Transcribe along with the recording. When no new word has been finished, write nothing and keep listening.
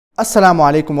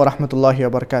Assalamualaikum wa rahmatullahi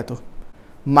wa barakatuh.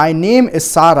 My name is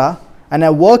Sarah and I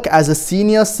work as a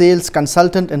senior sales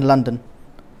consultant in London.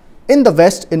 In the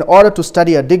West, in order to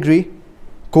study a degree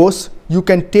course, you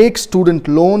can take student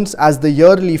loans as the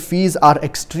yearly fees are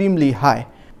extremely high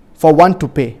for one to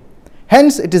pay.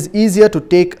 Hence, it is easier to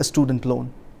take a student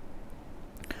loan.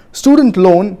 Student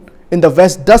loan in the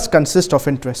West does consist of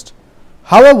interest.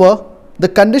 However, the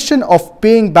condition of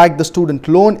paying back the student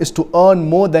loan is to earn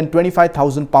more than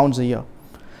 £25,000 a year.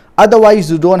 Otherwise,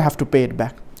 you don't have to pay it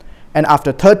back. And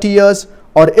after 30 years,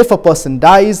 or if a person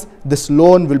dies, this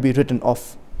loan will be written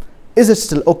off. Is it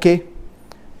still okay?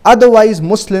 Otherwise,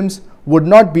 Muslims would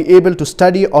not be able to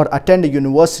study or attend a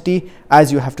university,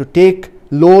 as you have to take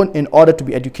loan in order to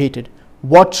be educated.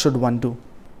 What should one do?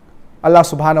 Allah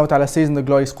subhanahu wa ta'ala says in the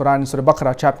glorious Quran in Surah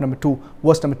Baqarah chapter number 2,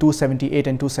 verse number 278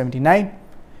 and 279,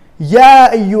 Ya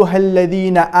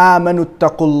ayyuhalladhina amanu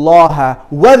taqullaha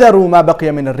wadharu ma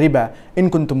baqiya min riba in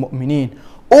kuntum mu'mineen.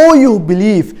 O you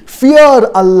believe, fear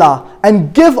Allah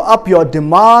and give up your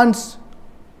demands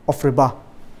of riba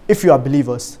if you are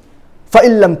believers.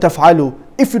 فَإِن لَمْ تَفْعَلُوا,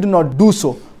 if you do not do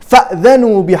so,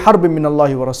 فَأْذَنُوا بِحَرْبٍ مِّنَ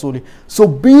اللَّهِ وَرَسُولِهِ. So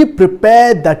be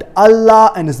prepared that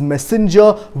Allah and His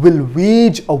Messenger will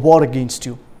wage a war against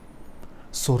you.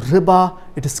 So riba,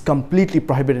 it is completely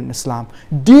prohibited in Islam.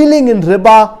 Dealing in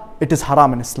riba, it is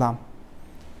haram in Islam.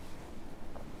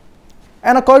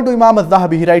 And according to Imam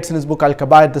al-Dhahabi, he writes in his book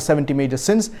Al-Kabair, the 70 major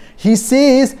sins, he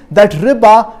says that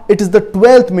riba, it is the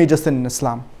 12th major sin in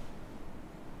Islam.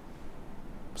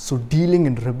 So dealing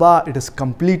in riba, it is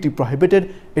completely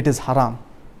prohibited, it is haram.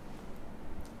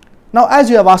 Now, as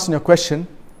you have asked in your question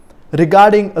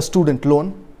regarding a student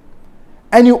loan,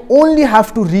 and you only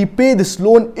have to repay this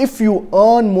loan if you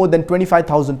earn more than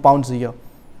 £25,000 a year.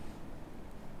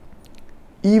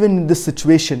 Even in this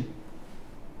situation,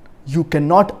 you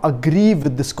cannot agree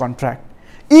with this contract.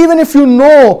 Even if you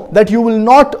know that you will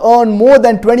not earn more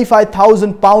than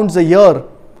 £25,000 a year,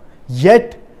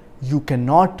 yet you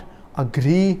cannot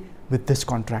agree with this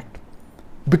contract.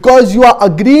 Because you are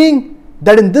agreeing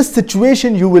that in this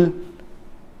situation you will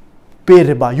pay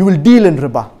riba, you will deal in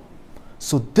riba.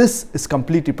 So this is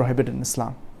completely prohibited in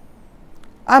Islam.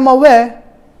 I am aware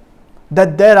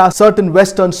that there are certain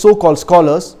Western so-called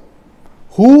scholars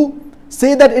who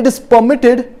say that it is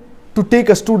permitted to take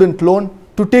a student loan,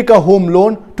 to take a home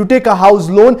loan, to take a house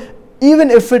loan, even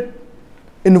if it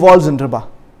involves in riba.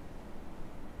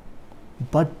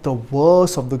 But the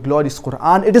verse of the glorious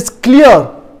Quran, it is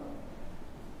clear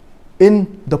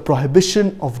in the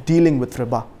prohibition of dealing with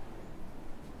riba.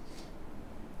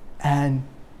 And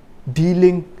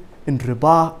dealing in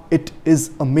riba, it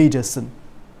is a major sin.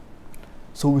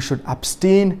 So we should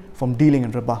abstain from dealing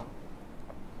in riba.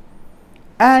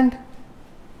 And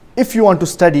if you want to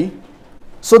study,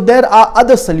 so there are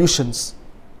other solutions.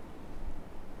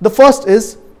 The first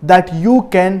is that you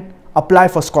can apply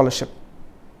for scholarship.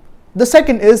 The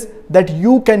second is that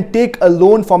you can take a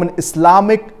loan from an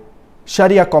Islamic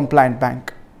Sharia compliant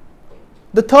bank.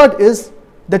 The third is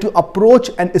that you approach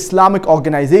an Islamic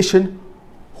organization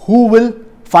who will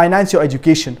finance your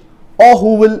education or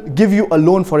who will give you a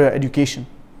loan for your education.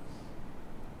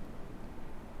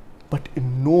 But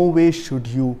in no way should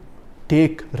you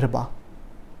take riba.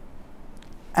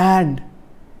 And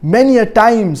many a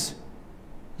times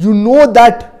you know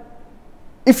that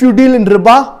if you deal in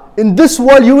riba, in this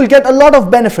world you will get a lot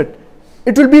of benefit.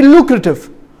 It will be lucrative.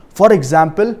 For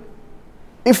example,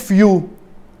 if you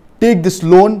take this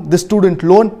loan, this student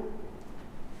loan,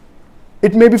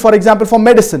 it may be, for example, for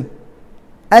medicine.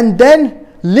 And then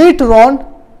later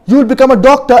on, you will become a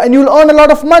doctor and you will earn a lot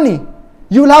of money.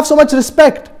 You will have so much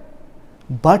respect.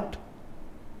 But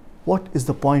what is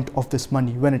the point of this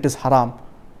money when it is haram?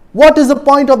 What is the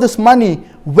point of this money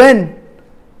when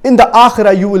in the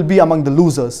akhirah you will be among the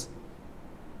losers?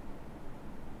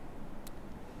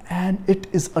 And it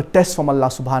is a test from Allah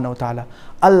subhanahu wa ta'ala.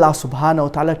 Allah subhanahu wa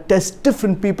ta'ala tests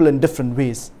different people in different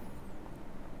ways.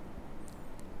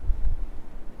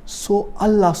 So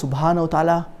Allah subhanahu wa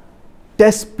ta'ala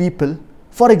tests people.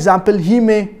 For example, He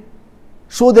may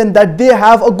show them that they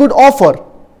have a good offer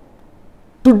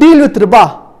to deal with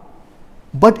riba.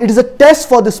 But it is a test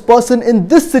for this person in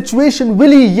this situation, will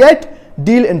he yet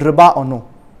deal in riba or no?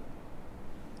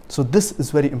 So this is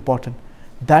very important,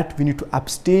 that we need to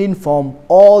abstain from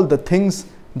all the things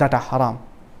that are haram.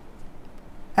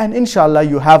 And inshallah,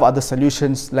 you have other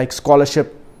solutions like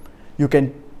scholarship. You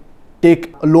can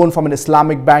take a loan from an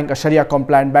Islamic bank, a Sharia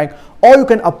compliant bank, or you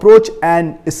can approach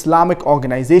an Islamic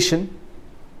organization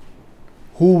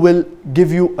who will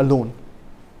give you a loan.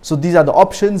 So these are the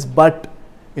options, but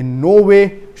in no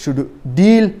way should you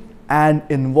deal and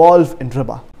involve in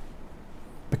riba.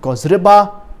 because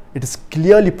riba, it is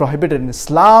clearly prohibited in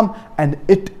Islam and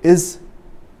it is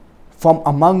from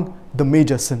among the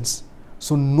major sins.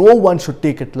 So no one should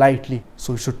take it lightly.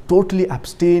 So you should totally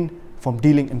abstain from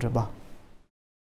dealing in riba.